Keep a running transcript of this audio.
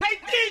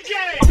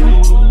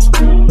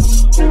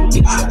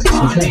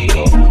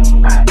Sujeto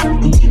a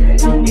DJ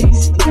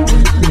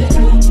StevenPlay.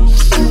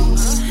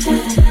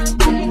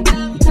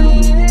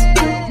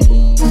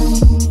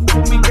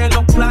 Que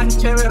los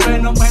planche, bebé,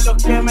 no me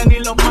los queme ni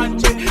los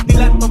manche.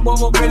 Dile a estos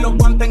bobos que los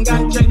guantes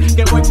enganchen.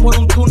 Que voy por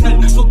un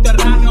túnel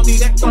subterráneo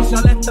directo hacia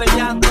el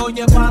estrellato.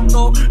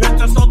 Llevando,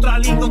 esto es otra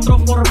liga, otro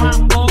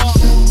formato.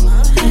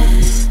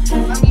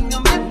 A mí no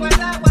me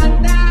puedo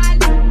aguantar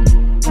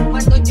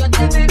cuando yo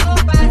te veo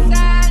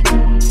pasar.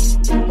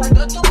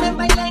 Cuando tú me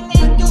bailas en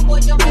el tubo,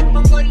 yo me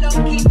pongo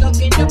loquito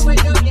que no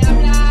puedo ni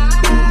hablar.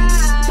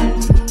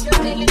 Yo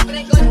te lo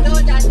entrego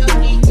toda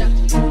todita.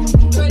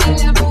 Tú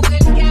eres la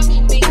mujer que a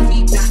mí me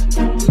incita.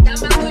 Tú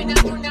estás más buena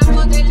que una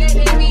modelo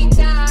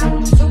revista.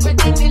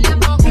 Súbete en el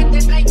amor que te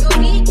traigo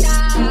ahorita.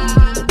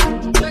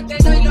 Yo te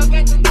doy lo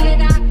que tú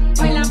quieras,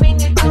 bailame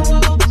en el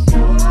tubo.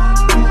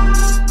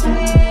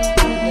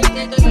 Yo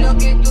te doy lo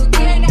que tú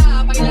quieras,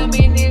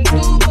 bailame en el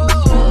tubo.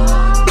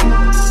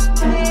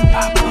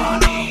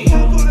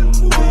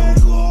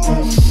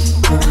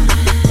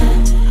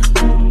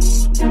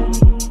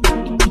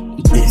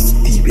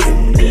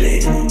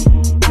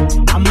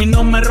 A mí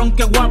no me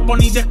ronque guapo,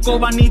 ni de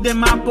escoba, ni de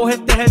mapos.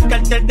 Este es el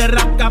cartel de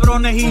rap,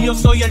 cabrones, y yo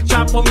soy el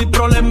Chapo. Mis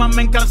problemas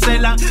me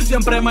encarcelan,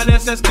 siempre me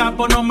les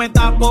escapo, no me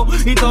tapo.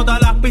 Y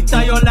todas las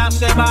pistas yo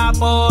las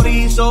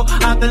evaporizo.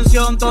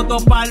 Atención, todo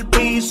pa'l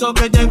piso,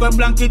 que llego en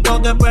blanquito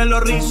de pelo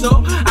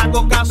rizo.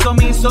 Hago caso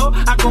omiso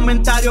a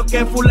comentarios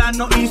que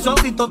fulano hizo.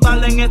 Y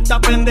total en esta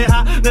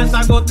pendeja les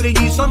hago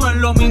trillizo. No es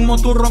lo mismo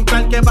tú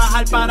roncar que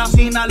bajar para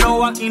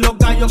Sinaloa. Aquí los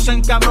gallos se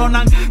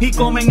encabronan y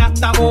comen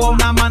hasta boa.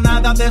 Una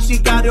manada de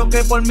sicarios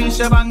que por mí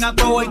se van a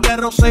todo y que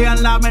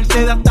rocean la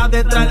Mercedes hasta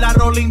detrás la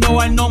Rolling.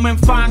 No, él no me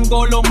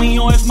enfango, lo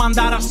mío es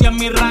mandar hacia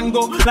mi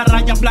rango. Las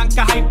rayas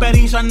blancas hay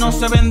perizas, no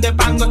se ven de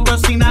pango. Esto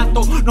es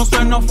sinato, no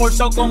sueno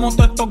forzado como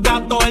todos estos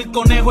gatos. El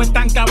conejo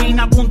está en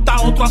cabina, apunta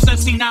a otro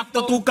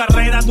asesinato. Tu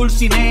carrera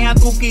Dulcinea,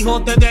 tu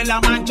Quijote de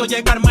la Mancha.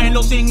 Oye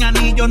Carmelo sin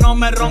anillo, no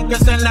me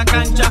ronques en la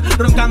cancha.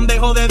 Roncan de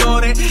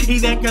jodedores y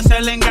de que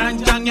se le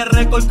enganchan. Y el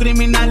récord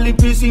criminal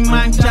limpio y sin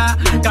mancha.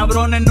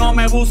 Cabrones no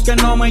me busquen,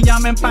 no me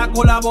llamen pa'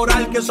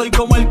 colaborar, que soy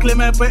como el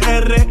clima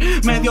PR,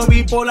 medio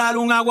bipolar,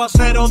 un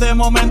aguacero de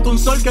momento, un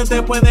sol que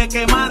te puede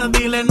quemar.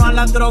 Dile no a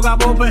la droga,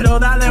 vos, pero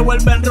dale,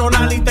 vuelve a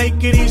enrolar y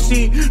take it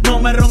easy. No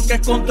me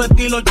ronques con tu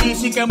estilo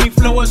cheesy, que mi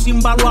flow es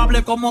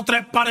invaluable como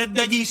 3 pares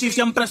de Yeezy.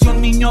 Siempre soy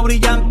un niño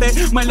brillante,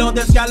 me lo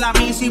decía la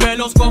Missy.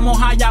 Velos como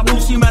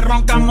Hayabusa y me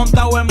roncan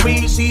montado en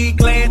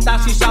bicicleta.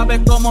 Si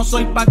sabes cómo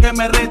soy, pa' que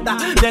me reta.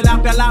 De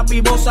lápiz a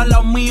lápiz, vos a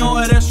los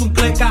míos eres un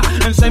cleca.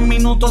 En 6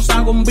 minutos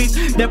hago un beat,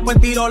 después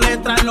tiro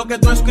letra. En lo que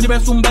tú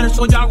escribes un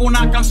verso, yo hago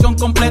una canción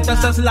completa.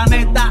 Esa es la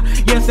neta,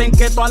 y es en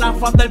que toda la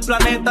faz del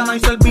planeta no hay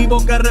ser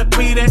vivo que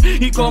respire.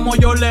 Y como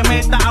yo le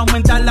meta,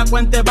 aumentar la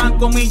cuenta de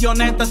banco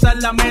milloneta. Esa es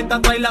la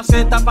meta, trae la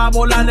Z pa'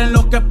 volar en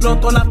lo que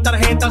exploto las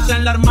tarjetas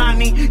en la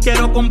Armani.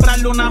 Quiero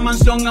comprarle una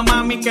mansión a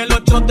mami, que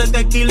los shots de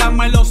tequila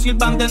me lo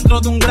sirvan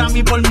dentro de un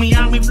Grammy. Por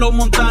Miami, Flow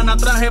Montana,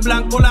 traje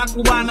blanco la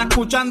cubana.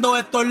 Escuchando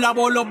esto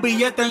lavo los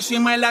billetes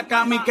encima de la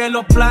cama. Y que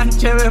los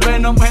planche, bebé,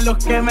 no me los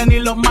queme ni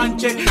los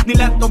manche.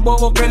 Dile a estos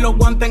bobos que los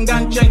guantes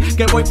enganchen.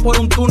 Que voy por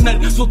un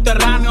túnel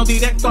subterráneo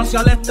directo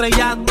hacia el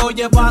estrellato.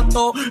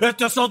 Llevando,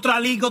 esto es otra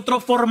liga, otro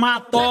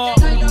formato. Yo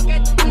te doy lo que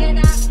tú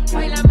quieras,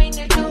 bailame en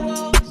el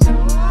tubo.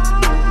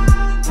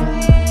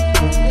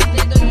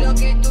 Yo te doy lo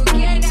que tú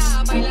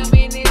quieras,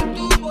 bailame en el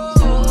tubo.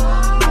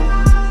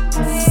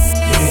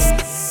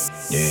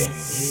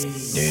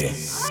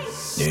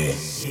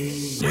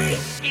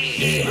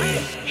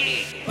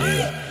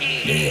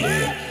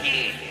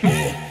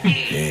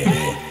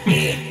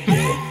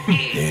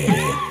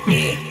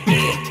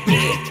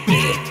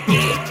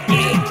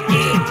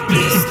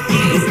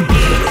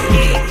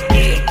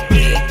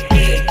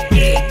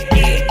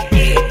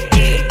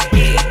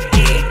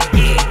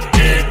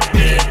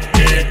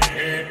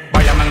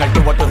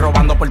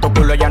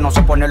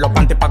 Los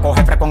panties pa'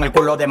 coger fresco en el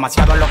culo.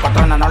 Demasiado en los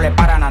patrones, no le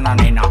paran a la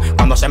nena.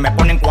 Cuando se me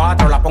ponen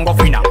 4 la pongo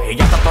fina. Y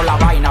ya está toda la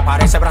vaina,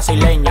 parece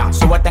brasileña.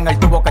 Súbete en el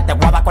tubo que te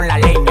guarda con la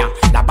leña.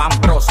 La Van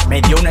Bros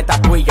me dio una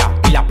estatuilla.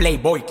 Y la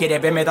Playboy quiere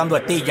verme dando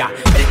estilla.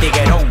 El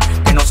tiguerón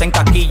que no se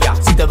encaquilla.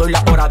 Si te doy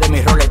la hora de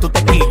mis roles, tú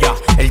te quillas.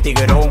 El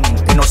tiguerón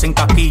que no se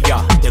encaquilla.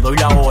 Te doy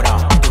la hora,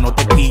 tú no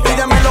te quillas.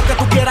 Pídeme lo que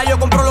tú quieras, yo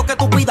compro lo que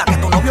tú pidas. Que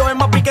tu novio es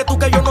más pique tú,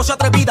 que yo no sea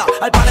atrevida.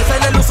 Al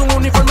parecer le luce un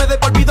uniforme de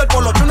por vida. El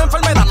polo es una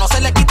enfermedad, no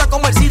se le quita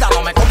como el SIDA.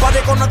 No me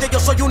compare con nadie, yo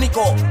soy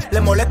único.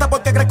 Le molesta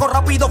porque crezco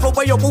rápido, flow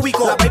bello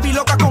púbico. La baby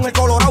loca con el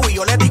colorado y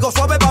yo le digo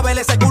suave pa' ver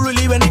ese culo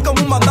y venir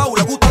como un mandado.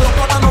 Le gustan los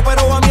plátanos,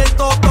 pero a mí el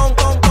tostón.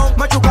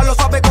 Machucarlo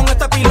suave con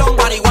este pilón.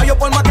 Pariguayo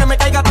por más que me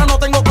caiga atrás no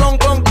tengo clon.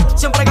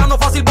 Siempre gano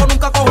fácil, por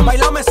nunca cojo.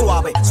 Bailame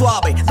suave,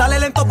 suave. Dale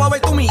lento pa'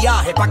 ver tu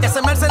millaje, pa' que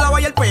se merce la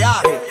vaya el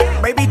peaje.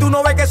 Baby, tú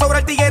no ves que sobre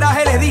el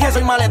tigueraje. Les dije,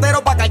 soy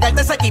maletero pa'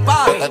 cargarte ese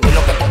equipaje. Yo te doy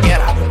lo que tú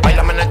quieras,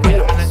 bailame en el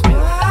tuyo. Yo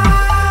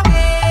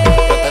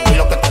te doy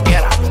lo que tú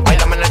quieras,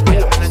 bailame en el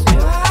tuyo.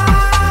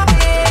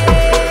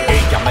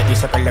 Ella me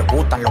dice que le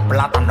gustan los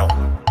plátanos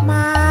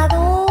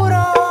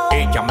Maduro.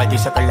 Ella me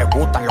dice que le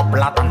gustan los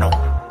plátanos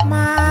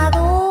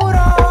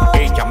Maduro.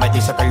 Ella me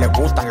dice que le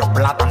gustan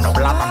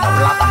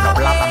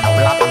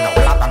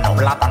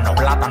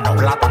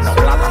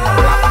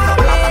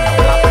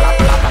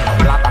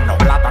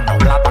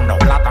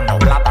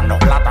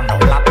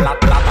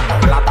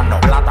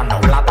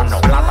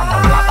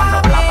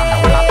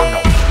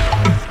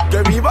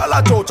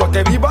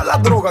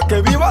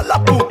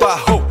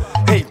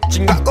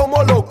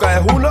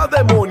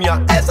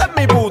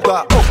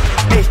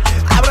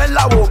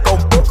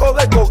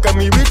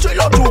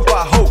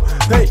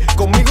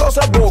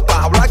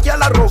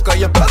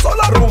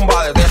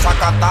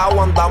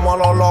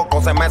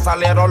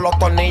salieron los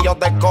tornillos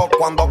de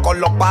coco. Ando con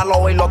los palos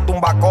y los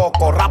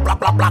tumbacocos. Rap, bla,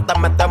 bla, bla, te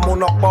metemos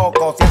unos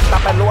pocos. Si esta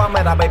pelúa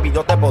me da, baby,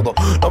 yo te puedo.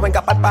 No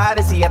vengas pa'l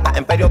party si estás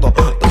en periodo.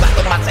 Tu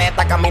gato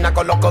maceta, camina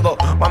con los codos.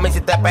 Mami, si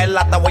te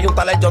pelas, te voy a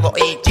untar el yodo.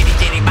 Y chiri,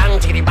 chiri, bang,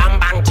 chiri, bang,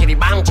 bang, chiri,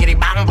 bang, chiri,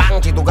 bang,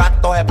 bang. Si tu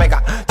gato se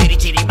pega. Chiri,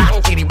 chiri, bang,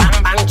 chiri,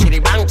 bang, bang, chiri,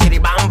 bang, chiri,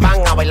 bang,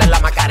 bang. A bailar la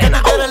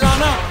Macarena. ¿Quieres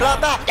lana,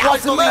 plata,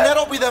 cuarto,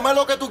 dinero? Pídeme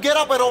lo que tú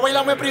quieras, pero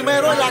bailame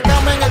primero. En la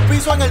cama, en el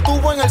piso, en el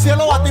tubo, en el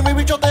cielo. A ti mi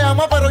bicho te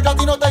ama, pero yo a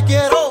ti no te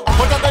quiero.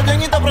 Pórtate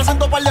bien y te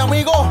presento un par de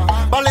amigos.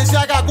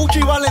 Valenciaga, Gucci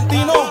y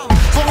Valentino.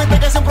 Son gente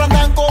que siempre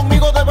andan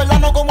conmigo. De verdad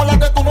no como las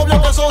de tu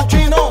novio que son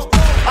chinos.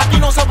 Aquí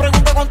no se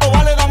pregunta cuánto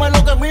vale, dame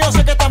lo que es mío.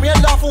 Sé que esta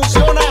mierda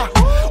funciona.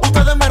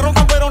 Ustedes me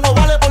roncan pero no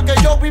vale porque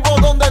yo vivo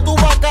donde tú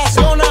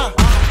vacacionas.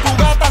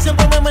 Tu gata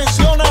siempre me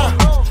menciona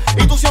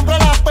y tú siempre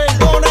las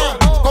perdonas.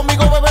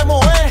 Conmigo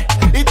bebemos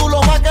y tú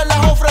lo más que le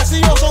has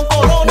ofrecido son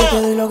coronas. Yo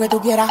te doy lo que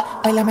tú quieras,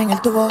 bailame en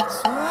el tubo.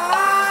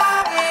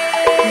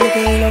 Yo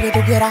te doy lo que tú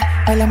quieras,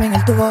 bailame en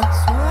el tubo.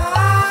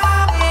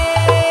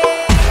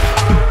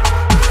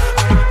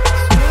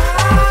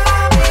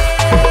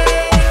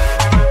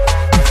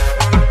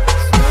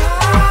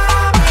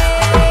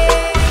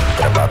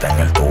 Trépate en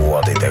el tubo,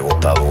 a ti te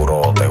gusta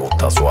duro o te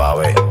gusta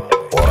suave.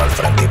 Por al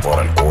frente y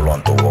por el culo,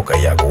 en tu boca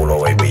y culo,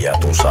 baby, ya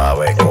tú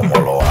sabes cómo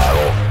lo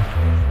hago.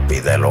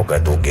 Pide lo que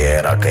tú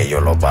quieras, que yo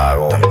lo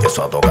pago. Te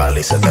empiezo a tocar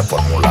y se te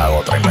forma un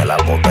lago. Tráeme la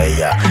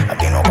botella,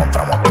 aquí no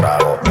compramos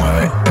trago.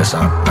 Mueve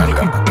esa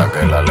nalga hasta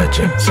que la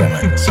leche se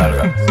me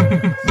salga.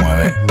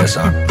 Mueve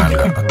esa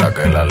nalga hasta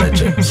que la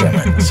leche se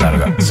me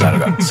salga.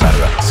 Salga,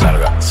 salga,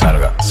 salga,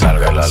 salga,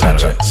 salga la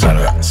leche.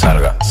 Salga,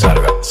 salga,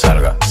 salga,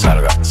 salga,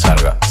 salga,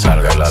 salga,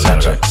 salga la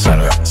leche.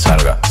 Salga,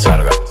 salga,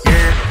 salga.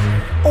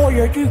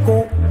 Oye,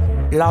 chico,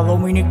 las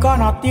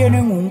dominicanas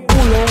tienen un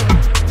culo.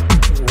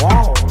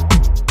 Wow.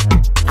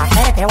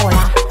 Hacerte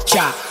bola.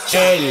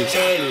 Chachel.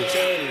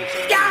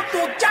 Ya tú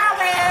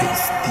sabes.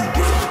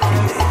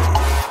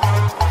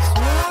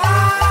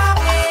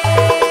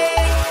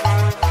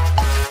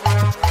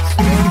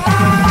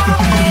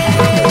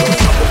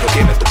 Porque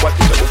tienes tu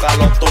cuarto y te busca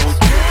los tuyos.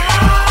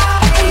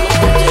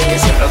 Que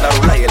siempre anda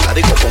un like, la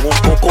digo con un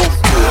poco.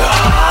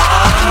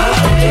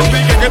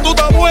 Dije que tú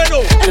estás bueno.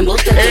 El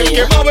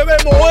que más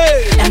bebemos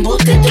es.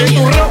 Que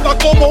tú rapas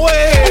como es.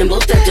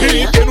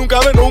 Y que nunca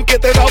ves nunca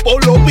te da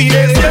por los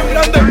pies. Siempre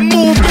anda en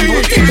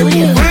movie.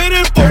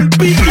 Mujeres por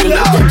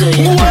pila.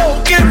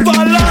 Wow, qué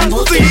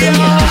falacia.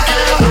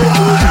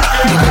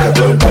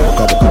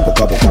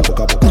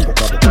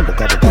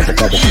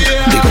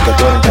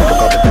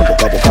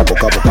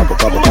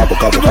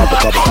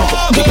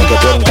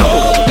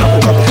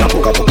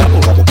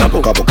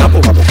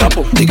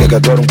 Dije que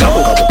tú eres un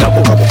capo.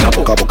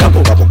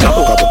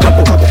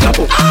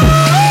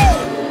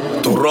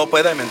 Tu ropa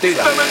es de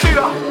mentira.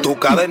 Tus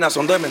cadenas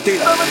son de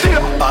mentira.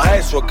 Pa'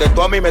 eso es que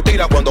tú a mí me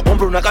tiras. Cuando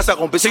compro una casa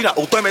con piscina,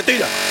 usted me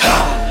tira.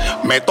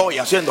 Me estoy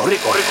haciendo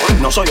rico.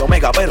 No soy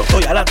Omega, pero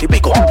estoy adelante y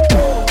pico.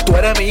 Tú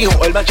eres mi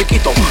hijo, el más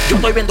chiquito. Yo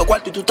estoy viendo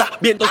cuarto y tú estás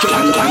viendo chiquito.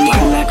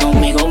 Anda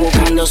conmigo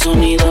buscando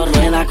sonido.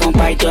 Rueda,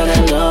 compa, y tú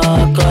eres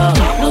loco.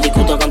 No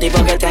discuto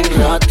contigo que te han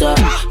roto.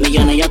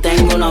 Millones yo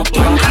tengo unos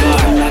pocos.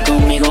 Anda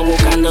conmigo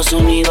buscando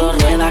sonido.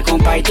 Rueda,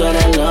 compa, y tú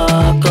eres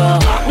loco.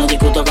 No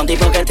discuto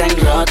contigo que te han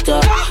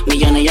roto.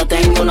 Millones yo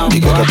tengo unos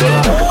pocos.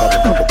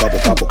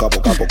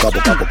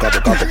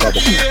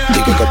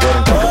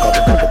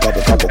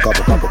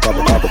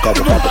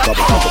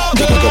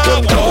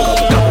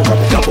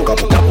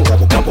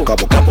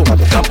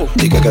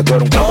 Dije que tú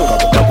eres un capo.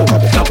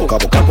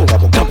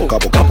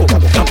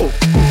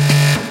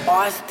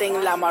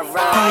 Austin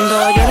Lamarra.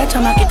 Cuando yo era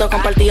chamaquito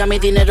compartía mi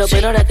dinero,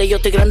 pero ahora que yo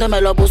estoy grande me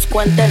lo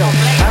busco entero.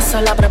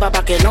 Pasa la prueba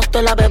pa' que no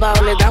te la beba.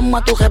 Le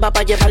damos a tu jeva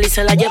pa' llevar y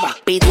se la lleva.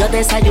 Pidió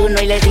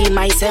desayuno y le di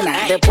maicena.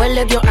 Después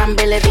le dio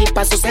hambre, le di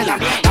pa' su cena.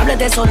 Hable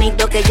de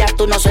sonido que ya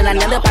tú no suenas.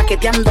 Ni de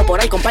paqueteando por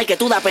ahí, compa, y que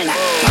tú da pena.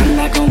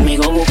 Anda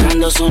conmigo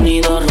buscando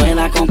sonido.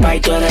 Rueda, compa, y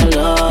tú eres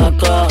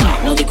loco.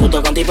 No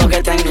discuto contigo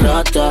que te han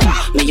roto.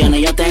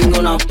 Millones yo tengo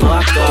unos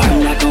pocos.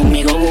 Anda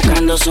conmigo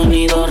buscando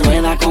sonido.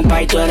 Rueda,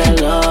 compa, y tú eres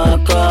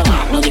loco.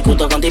 No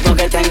discuto contigo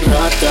que te han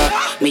roto.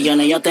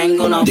 Millones yo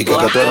tengo unos Dije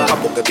que tú eres un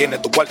capo que tiene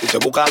tu cuarto y te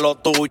busca lo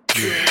tuyo.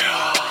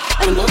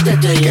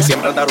 Que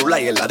siempre anda rula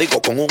y el la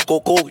digo con un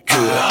coco.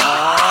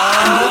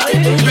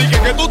 Dije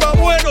que tú estás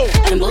bueno.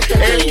 El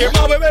que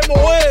más bebemos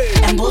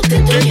es.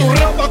 Que tú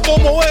rapas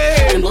como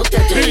es.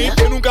 Y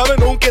que nunca ves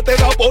nunca te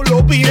da por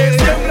los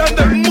pies. Siempre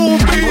anda en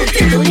movie.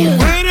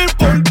 Mujeres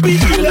por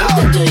pila.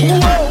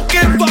 Wow, qué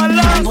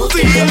falacia.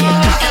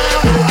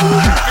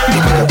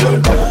 Dije que tú eres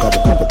un capo.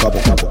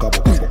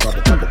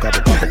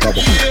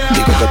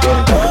 Dije que tú eres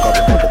un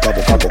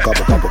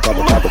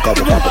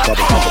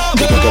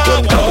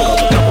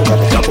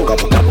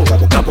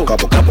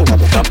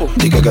capo.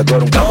 Dije que tú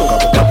eres un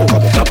capo.